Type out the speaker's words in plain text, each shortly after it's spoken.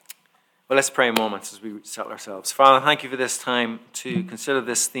Well, let's pray a moment as we settle ourselves. Father, thank you for this time to consider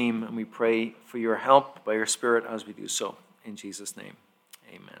this theme, and we pray for your help by your Spirit as we do so. In Jesus' name,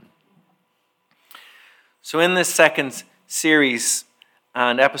 amen. So in this second series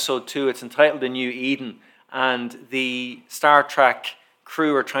and episode 2, it's entitled A New Eden, and the Star Trek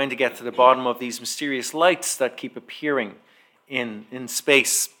crew are trying to get to the bottom of these mysterious lights that keep appearing in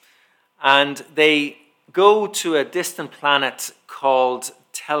space. And they go to a distant planet called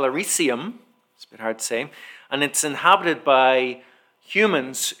Telleresium, it's a bit hard to say, and it's inhabited by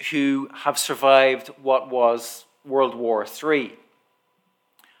humans who have survived what was World War III.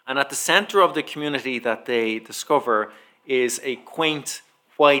 And at the center of the community that they discover is a quaint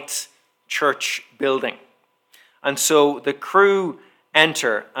white church building. And so the crew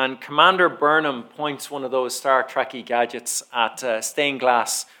enter, and Commander Burnham points one of those Star Trek-y gadgets at a stained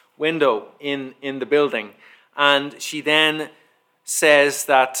glass window in the building. And she then says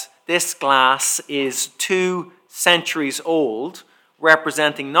that this glass is 2 centuries old,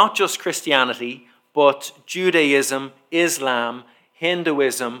 representing not just Christianity, but Judaism, Islam,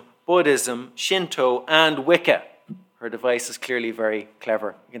 Hinduism, Buddhism, Shinto, and Wicca. Her device is clearly very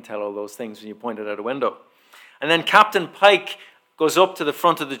clever. You can tell all those things when you point it out a window. And then Captain Pike goes up to the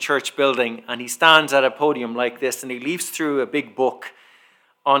front of the church building, and he stands at a podium like this, and he leaves through a big book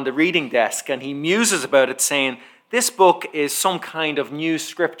on the reading desk, and he muses about it, saying, this book is some kind of new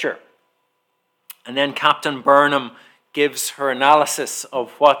scripture. And then Captain Burnham gives her analysis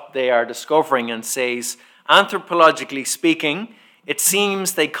of what they are discovering and says, anthropologically speaking, it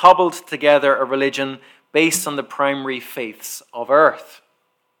seems they cobbled together a religion based on the primary faiths of Earth.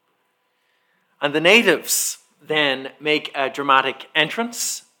 And the natives then make a dramatic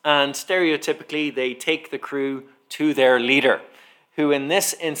entrance, and stereotypically they take the crew to their leader, who in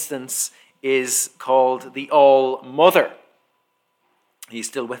this instance is called the All-Mother. He's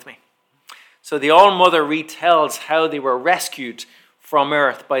still with me. So the All-Mother retells how they were rescued from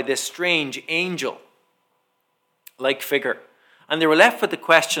Earth by this strange angel-like figure. And they were left with the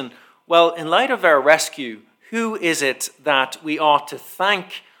question, well, in light of our rescue, who is it that we ought to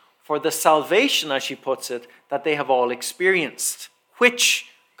thank for the salvation, as she puts it, that they have all experienced? Which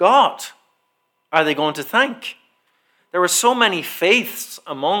God are they going to thank? There were so many faiths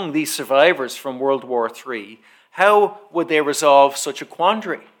among these survivors from World War III. How would they resolve such a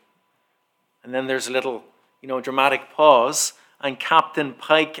quandary? And then there's a little, dramatic pause, and Captain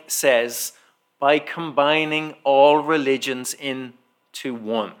Pike says, by combining all religions into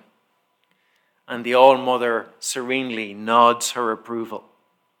one. And the All-Mother serenely nods her approval.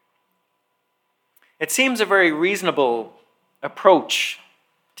 It seems a very reasonable approach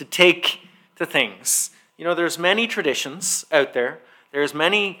to take to things. There's many traditions out there. There's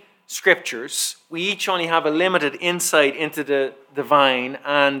many scriptures. We each only have a limited insight into the divine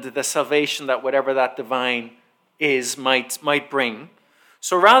and the salvation that whatever that divine is might bring.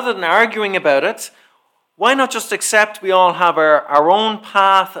 So rather than arguing about it, why not just accept we all have our own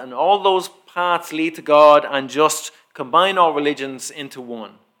path, and all those paths lead to God, and just combine all religions into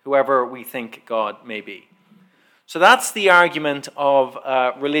one, whoever we think God may be. So that's the argument of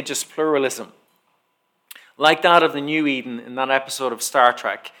religious pluralism. Like that of the New Eden in that episode of Star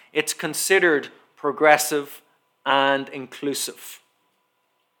Trek, it's considered progressive and inclusive.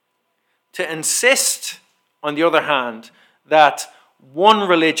 To insist, on the other hand, that one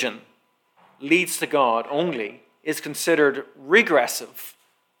religion leads to God only is considered regressive,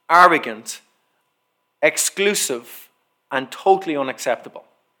 arrogant, exclusive, and totally unacceptable.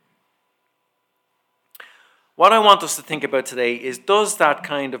 What I want us to think about today is, does that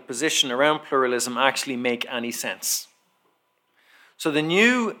kind of position around pluralism actually make any sense? So the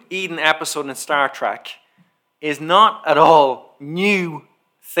New Eden episode in Star Trek is not at all new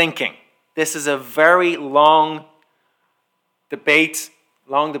thinking. This is a very old debate,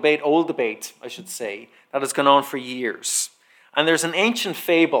 I should say, that has gone on for years. And there's an ancient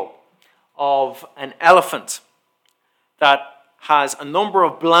fable of an elephant that has a number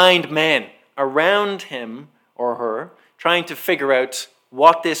of blind men around him or her trying to figure out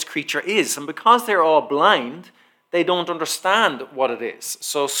what this creature is. And because they're all blind, they don't understand what it is.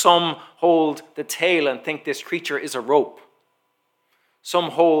 So some hold the tail and think this creature is a rope.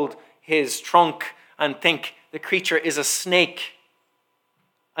 Some hold his trunk and think the creature is a snake,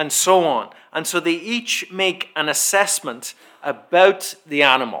 and so on. And so they each make an assessment about the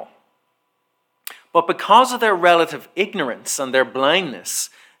animal. But because of their relative ignorance and their blindness,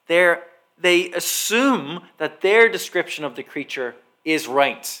 they assume that their description of the creature is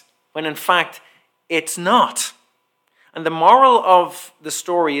right, when in fact it's not. And the moral of the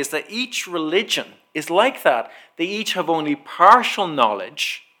story is that each religion is like that. They each have only partial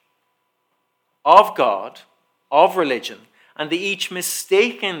knowledge of God, of religion, and they each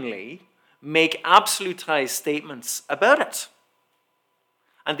mistakenly make absolutized statements about it.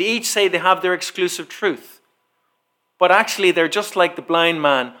 And they each say they have their exclusive truth. But actually they're just like the blind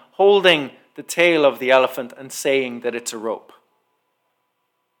man holding the tail of the elephant and saying that it's a rope.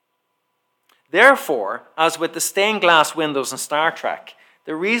 Therefore, as with the stained glass windows in Star Trek,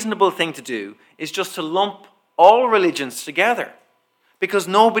 the reasonable thing to do is just to lump all religions together, because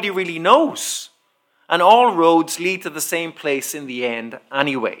nobody really knows, and all roads lead to the same place in the end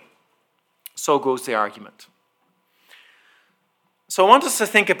anyway. So goes the argument. So I want us to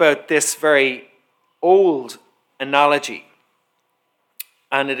think about this very old analogy,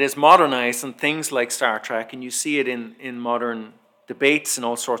 and it is modernized in things like Star Trek, and you see it in modern debates and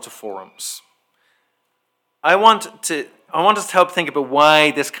all sorts of forums. I want us to help think about why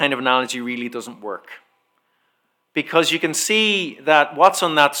this kind of analogy really doesn't work. Because you can see that what's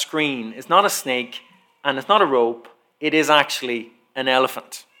on that screen is not a snake and it's not a rope, it is actually an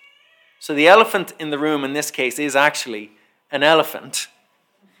elephant. So the elephant in the room in this case is actually an elephant.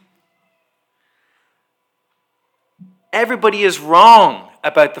 Everybody is wrong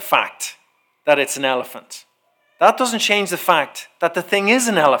about the fact that it's an elephant. That doesn't change the fact that the thing is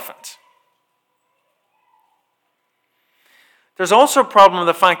an elephant. There's also a problem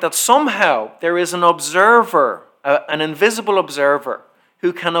with the fact that somehow there is an observer, an invisible observer,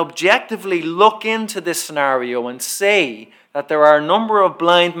 who can objectively look into this scenario and say that there are a number of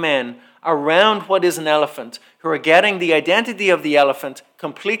blind men around what is an elephant who are getting the identity of the elephant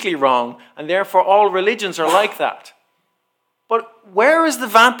completely wrong, and therefore all religions are like that. But where is the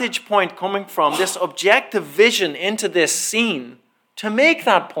vantage point coming from, this objective vision into this scene, to make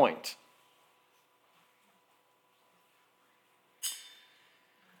that point?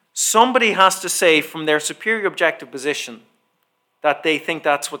 Somebody has to say from their superior objective position that they think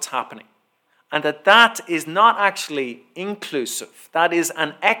that's what's happening, and that is not actually inclusive. That is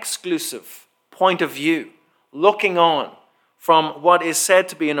an exclusive point of view, looking on from what is said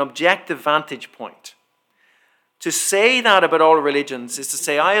to be an objective vantage point. To say that about all religions is to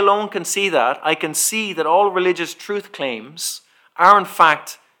say, I alone can see that. I can see that all religious truth claims are in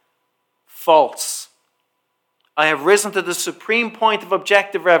fact false. I have risen to the supreme point of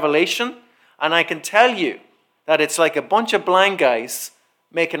objective revelation, and I can tell you that it's like a bunch of blind guys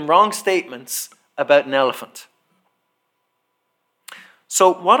making wrong statements about an elephant.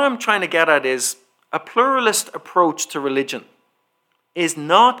 So what I'm trying to get at is a pluralist approach to religion is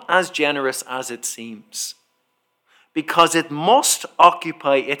not as generous as it seems, because it must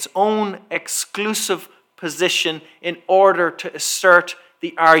occupy its own exclusive position in order to assert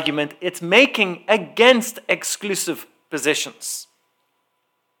the argument it's making against exclusive positions.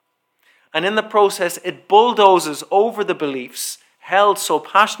 And in the process, it bulldozes over the beliefs held so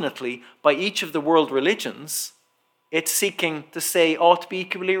passionately by each of the world religions it's seeking to say ought to be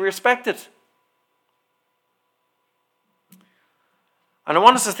equally respected. And I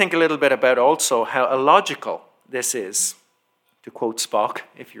want us to think a little bit about also how illogical this is, to quote Spock,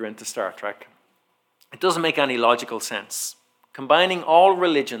 if you're into Star Trek. It doesn't make any logical sense. Combining all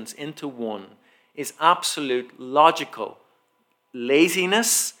religions into one is absolute logical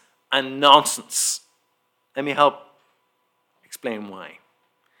laziness and nonsense. Let me help explain why.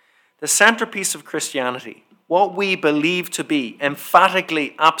 The centerpiece of Christianity, what we believe to be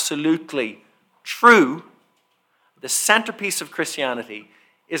emphatically, absolutely true, the centerpiece of Christianity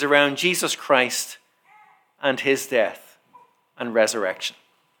is around Jesus Christ and his death and resurrection.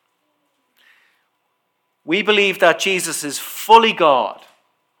 We believe that Jesus is fully God,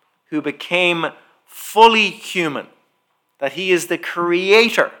 who became fully human, that he is the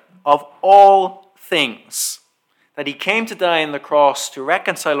creator of all things, that he came to die on the cross to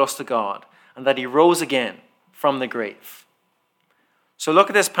reconcile us to God, and that he rose again from the grave. So look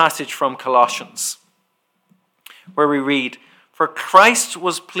at this passage from Colossians, where we read, "For Christ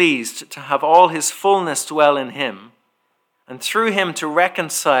was pleased to have all his fullness dwell in him, and through him to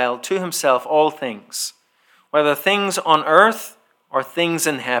reconcile to himself all things, whether things on earth or things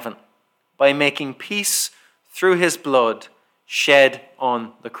in heaven, by making peace through his blood shed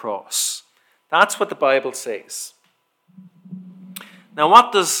on the cross." That's what the Bible says. Now,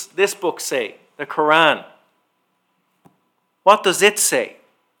 what does this book say? The Quran. What does it say?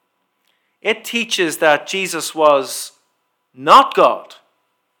 It teaches that Jesus was not God,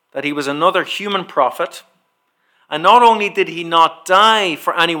 that he was another human prophet, and not only did he not die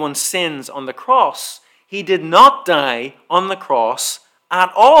for anyone's sins on the cross, he did not die on the cross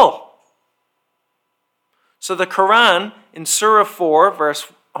at all. So the Quran in Surah 4,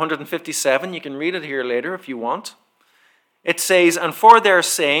 verse 157, you can read it here later if you want. It says, "And for their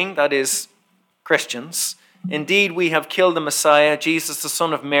saying," that is Christians. Indeed, we have killed the Messiah, Jesus, the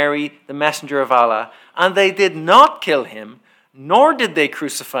son of Mary, the messenger of Allah. And they did not kill him, nor did they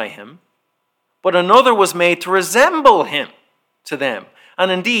crucify him, but another was made to resemble him to them.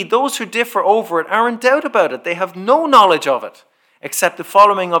 And indeed, those who differ over it are in doubt about it. They have no knowledge of it, except the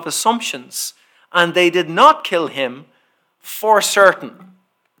following of assumptions. And they did not kill him for certain.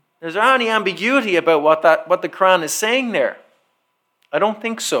 Is there any ambiguity about what the Quran is saying there? I don't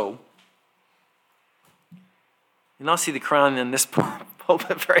think so. You not see the Quran in this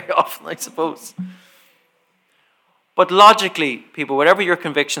pulpit very often, I suppose. But logically, people, whatever your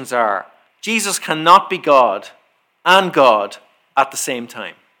convictions are, Jesus cannot be God and God at the same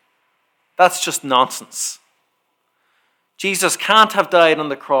time. That's just nonsense. Jesus can't have died on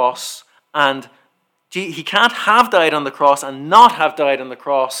the cross, and he can't have died on the cross and not have died on the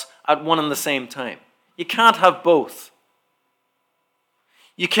cross at one and the same time. You can't have both.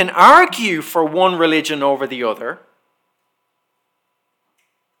 You can argue for one religion over the other,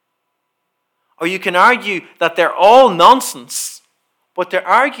 or you can argue that they're all nonsense, but to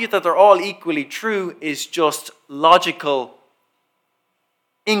argue that they're all equally true is just logical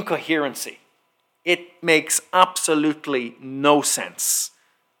incoherency. It makes absolutely no sense.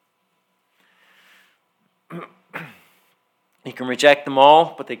 You can reject them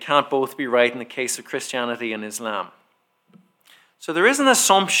all, but they can't both be right in the case of Christianity and Islam. So there is an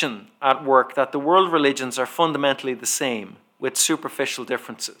assumption at work that the world religions are fundamentally the same, with superficial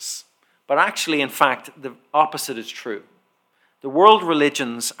differences. But actually, in fact, the opposite is true. The world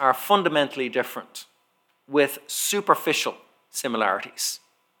religions are fundamentally different, with superficial similarities.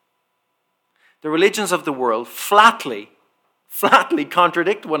 The religions of the world flatly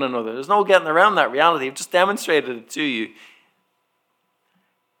contradict one another. There's no getting around that reality. I've just demonstrated it to you.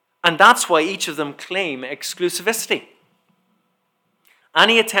 And that's why each of them claim exclusivity.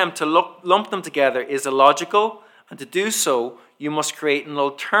 Any attempt to lump them together is illogical, and to do so, you must create an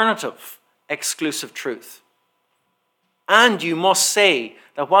alternative exclusive truth. And you must say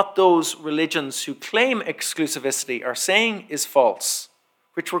that what those religions who claim exclusivity are saying is false,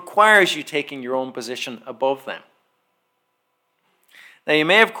 which requires you taking your own position above them. Now, you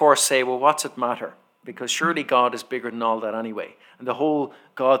may, of course, say, well, what's it matter? Because surely God is bigger than all that anyway. And the whole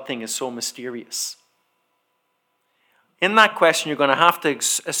God thing is so mysterious. In that question, you're going to have to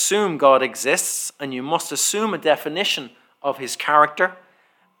assume God exists, and you must assume a definition of his character,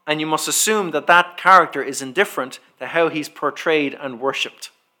 and you must assume that that character is indifferent to how he's portrayed and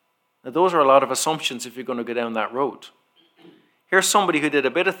worshipped. Now, those are a lot of assumptions if you're going to go down that road. Here's somebody who did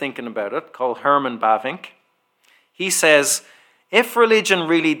a bit of thinking about it, called Herman Bavinck. He says, if religion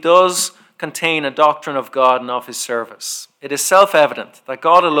really does contain a doctrine of God and of his service, it is self-evident that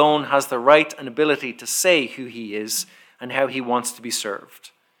God alone has the right and ability to say who he is and how he wants to be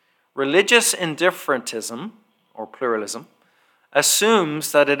served. Religious indifferentism, or pluralism,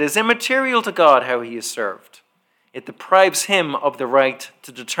 assumes that it is immaterial to God how he is served. It deprives him of the right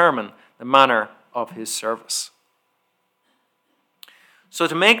to determine the manner of his service. So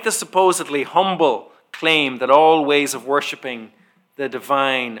to make the supposedly humble claim that all ways of worshipping the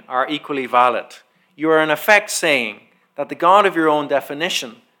divine are equally valid, you are in effect saying that the God of your own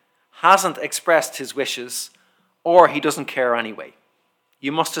definition hasn't expressed his wishes, or he doesn't care anyway.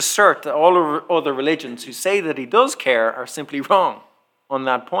 You must assert that all other religions who say that he does care are simply wrong on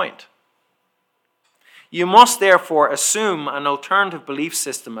that point. You must therefore assume an alternative belief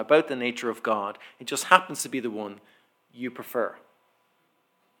system about the nature of God. It just happens to be the one you prefer.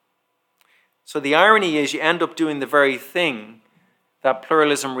 So the irony is you end up doing the very thing that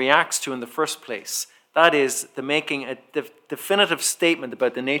pluralism reacts to in the first place. That is, the making a definitive statement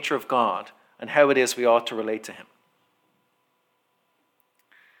about the nature of God and how it is we ought to relate to him.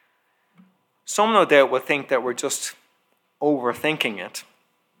 Some, no doubt, will think that we're just overthinking it.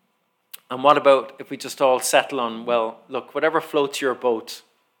 And what about if we just all settle on, well, look, whatever floats your boat,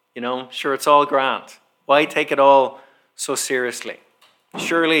 sure, it's all grand. Why take it all so seriously?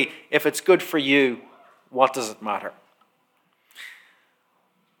 Surely, if it's good for you, what does it matter?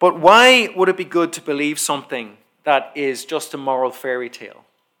 But why would it be good to believe something that is just a moral fairy tale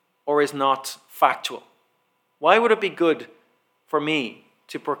or is not factual? Why would it be good for me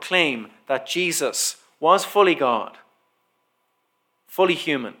to proclaim that Jesus was fully God, fully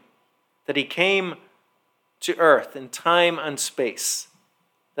human, that he came to earth in time and space,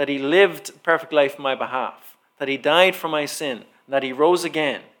 that he lived a perfect life on my behalf, that he died for my sin, that he rose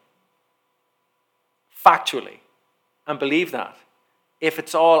again, factually, and believe that, if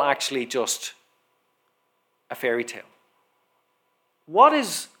it's all actually just a fairy tale? What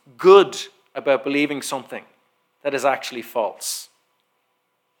is good about believing something that is actually false?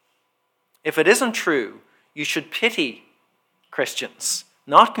 If it isn't true, you should pity Christians,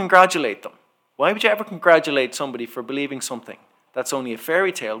 not congratulate them. Why would you ever congratulate somebody for believing something that's only a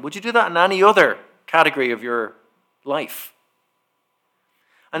fairy tale? Would you do that in any other category of your life?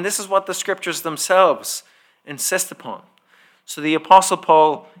 And this is what the scriptures themselves insist upon. So the Apostle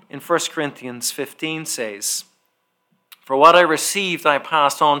Paul in 1 Corinthians 15 says, "For what I received I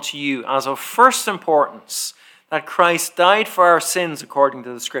passed on to you as of first importance, that Christ died for our sins according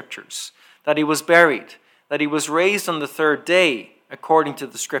to the scriptures, that he was buried, that he was raised on the third day according to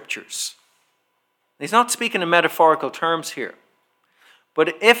the scriptures." He's not speaking in metaphorical terms here.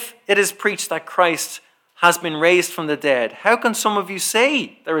 But if it is preached that Christ has been raised from the dead, how can some of you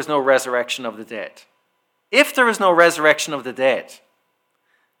say there is no resurrection of the dead? If there is no resurrection of the dead,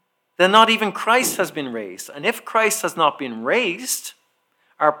 then not even Christ has been raised. And if Christ has not been raised,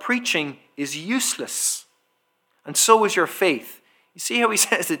 our preaching is useless. And so is your faith. You see how he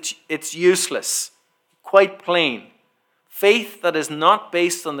says it's useless? Quite plain. Faith that is not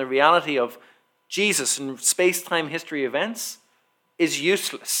based on the reality of Jesus and space-time history events is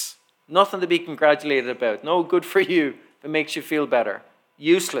useless. Nothing to be congratulated about. No good for you if it makes you feel better.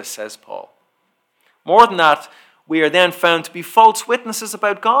 Useless, says Paul. More than that, we are then found to be false witnesses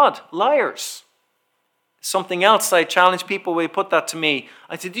about God, liars. Something else I challenge people when they put that to me.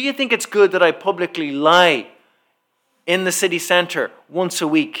 I said, do you think it's good that I publicly lie in the city centre once a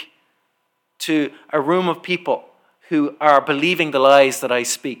week to a room of people who are believing the lies that I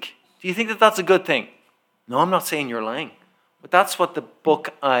speak? Do you think that that's a good thing? No, I'm not saying you're lying. But that's what the book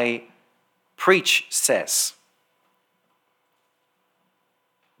I preach says.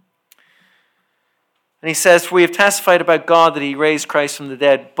 And he says, "We have testified about God that he raised Christ from the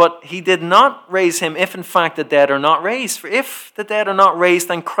dead, but he did not raise him if in fact the dead are not raised. For if the dead are not raised,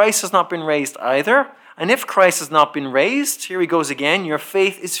 then Christ has not been raised either. And if Christ has not been raised," here he goes again, "your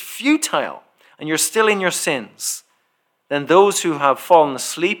faith is futile, and you're still in your sins. Then those who have fallen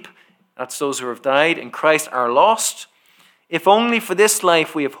asleep," that's those who have died, "in Christ are lost. If only for this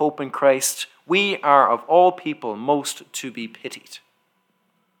life we have hope in Christ, we are of all people most to be pitied."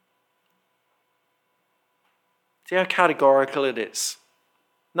 See how categorical it is.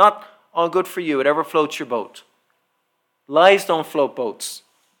 Not all good for you, whatever floats your boat. Lies don't float boats.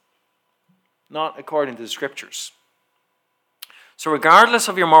 Not according to the scriptures. So regardless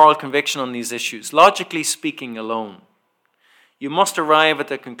of your moral conviction on these issues, logically speaking alone, you must arrive at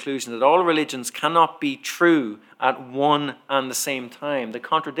the conclusion that all religions cannot be true at one and the same time. The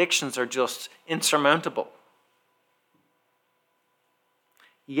contradictions are just insurmountable.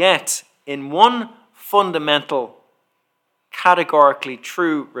 Yet, in one fundamental, categorically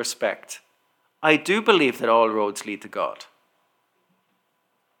true respect, I do believe that all roads lead to God.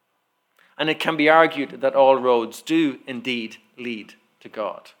 And it can be argued that all roads do indeed lead to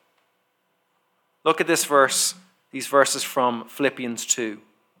God. Look at this verse. These verses from Philippians 2.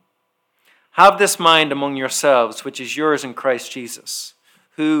 "Have this mind among yourselves, which is yours in Christ Jesus,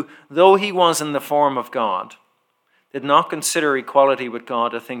 who, though he was in the form of God, did not consider equality with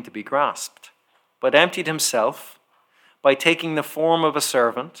God a thing to be grasped, but emptied himself by taking the form of a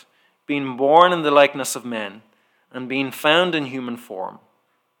servant, being born in the likeness of men, and being found in human form.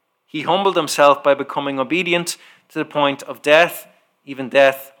 He humbled himself by becoming obedient to the point of death, even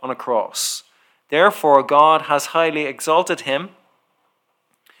death on a cross. Therefore, God has highly exalted him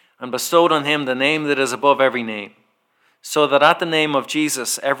and bestowed on him the name that is above every name, so that at the name of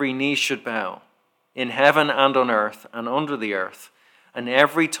Jesus every knee should bow, in heaven and on earth and under the earth, and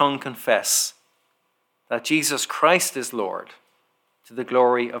every tongue confess that Jesus Christ is Lord, to the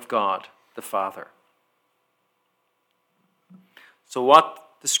glory of God the Father." So what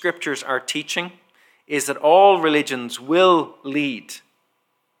the scriptures are teaching is that all religions will lead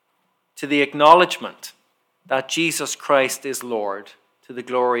to the acknowledgement that Jesus Christ is Lord, to the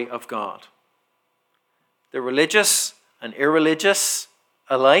glory of God. The religious and irreligious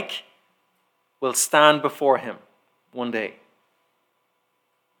alike will stand before him one day.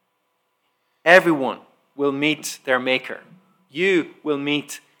 Everyone will meet their Maker. You will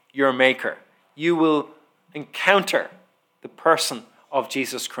meet your Maker. You will encounter the person of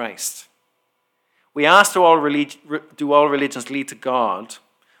Jesus Christ. We ask, do all religions lead to God?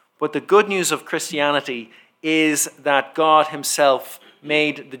 But the good news of Christianity is that God himself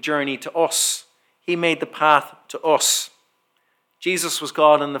made the journey to us. He made the path to us. Jesus was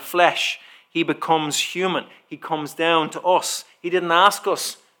God in the flesh. He becomes human. He comes down to us. He didn't ask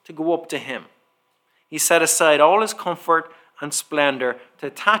us to go up to him. He set aside all his comfort and splendor to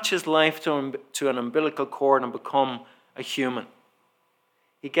attach his life to an umbilical cord and become a human.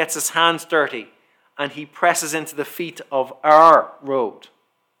 He gets his hands dirty and he presses into the feet of our road.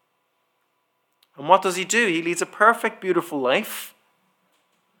 And what does he do? He leads a perfect, beautiful life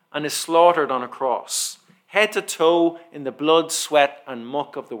and is slaughtered on a cross, head to toe in the blood, sweat, and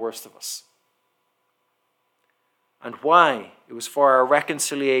muck of the worst of us. And why? It was for our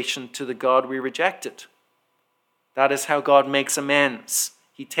reconciliation to the God we rejected. That is how God makes amends.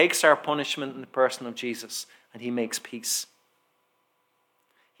 He takes our punishment in the person of Jesus, and he makes peace.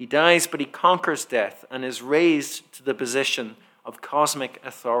 He dies, but he conquers death and is raised to the position of cosmic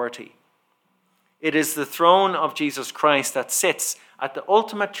authority. It is the throne of Jesus Christ that sits at the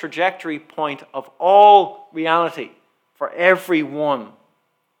ultimate trajectory point of all reality for everyone,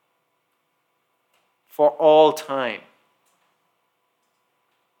 for all time.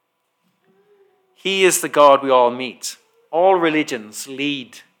 He is the God we all meet. All religions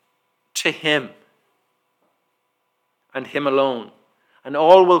lead to him and him alone. And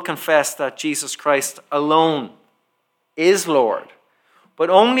all will confess that Jesus Christ alone is Lord.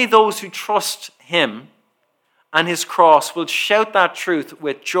 But only those who trust him and his cross will shout that truth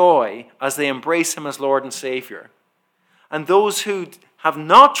with joy as they embrace him as Lord and Savior. And those who have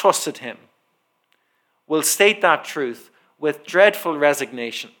not trusted him will state that truth with dreadful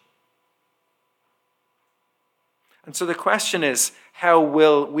resignation. And so the question is, how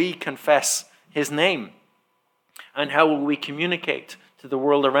will we confess his name? And how will we communicate to the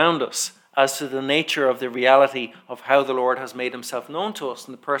world around us as to the nature of the reality of how the Lord has made himself known to us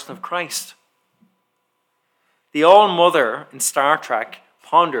in the person of Christ? The All-Mother in Star Trek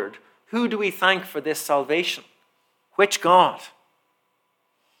pondered, who do we thank for this salvation? Which God?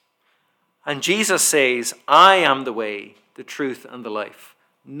 And Jesus says, I am the way, the truth, and the life.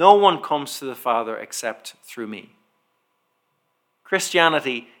 No one comes to the Father except through me.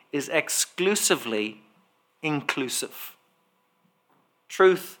 Christianity is exclusively inclusive.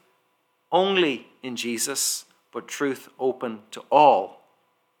 Truth only in Jesus, but truth open to all,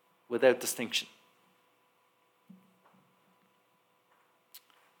 without distinction.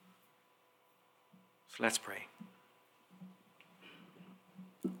 So let's pray.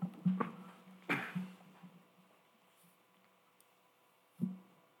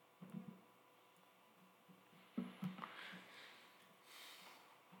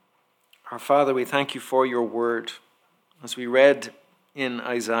 Our Father, we thank you for your word. As we read in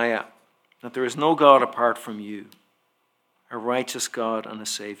Isaiah, that there is no God apart from you, a righteous God and a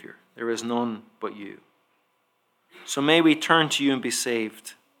Savior. There is none but you. So may we turn to you and be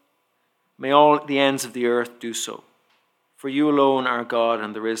saved. May all the ends of the earth do so. For you alone are God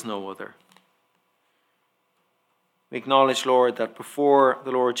and there is no other. We acknowledge, Lord, that before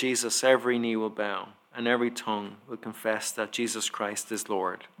the Lord Jesus every knee will bow and every tongue will confess that Jesus Christ is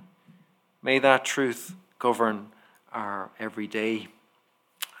Lord. May that truth govern our everyday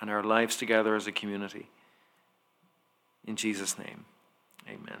and our lives together as a community. In Jesus' name,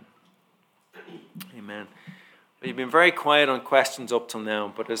 amen. Amen. Well, you've been very quiet on questions up till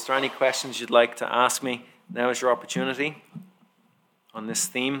now, but is there any questions you'd like to ask me? Now is your opportunity on this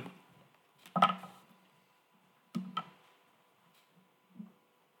theme.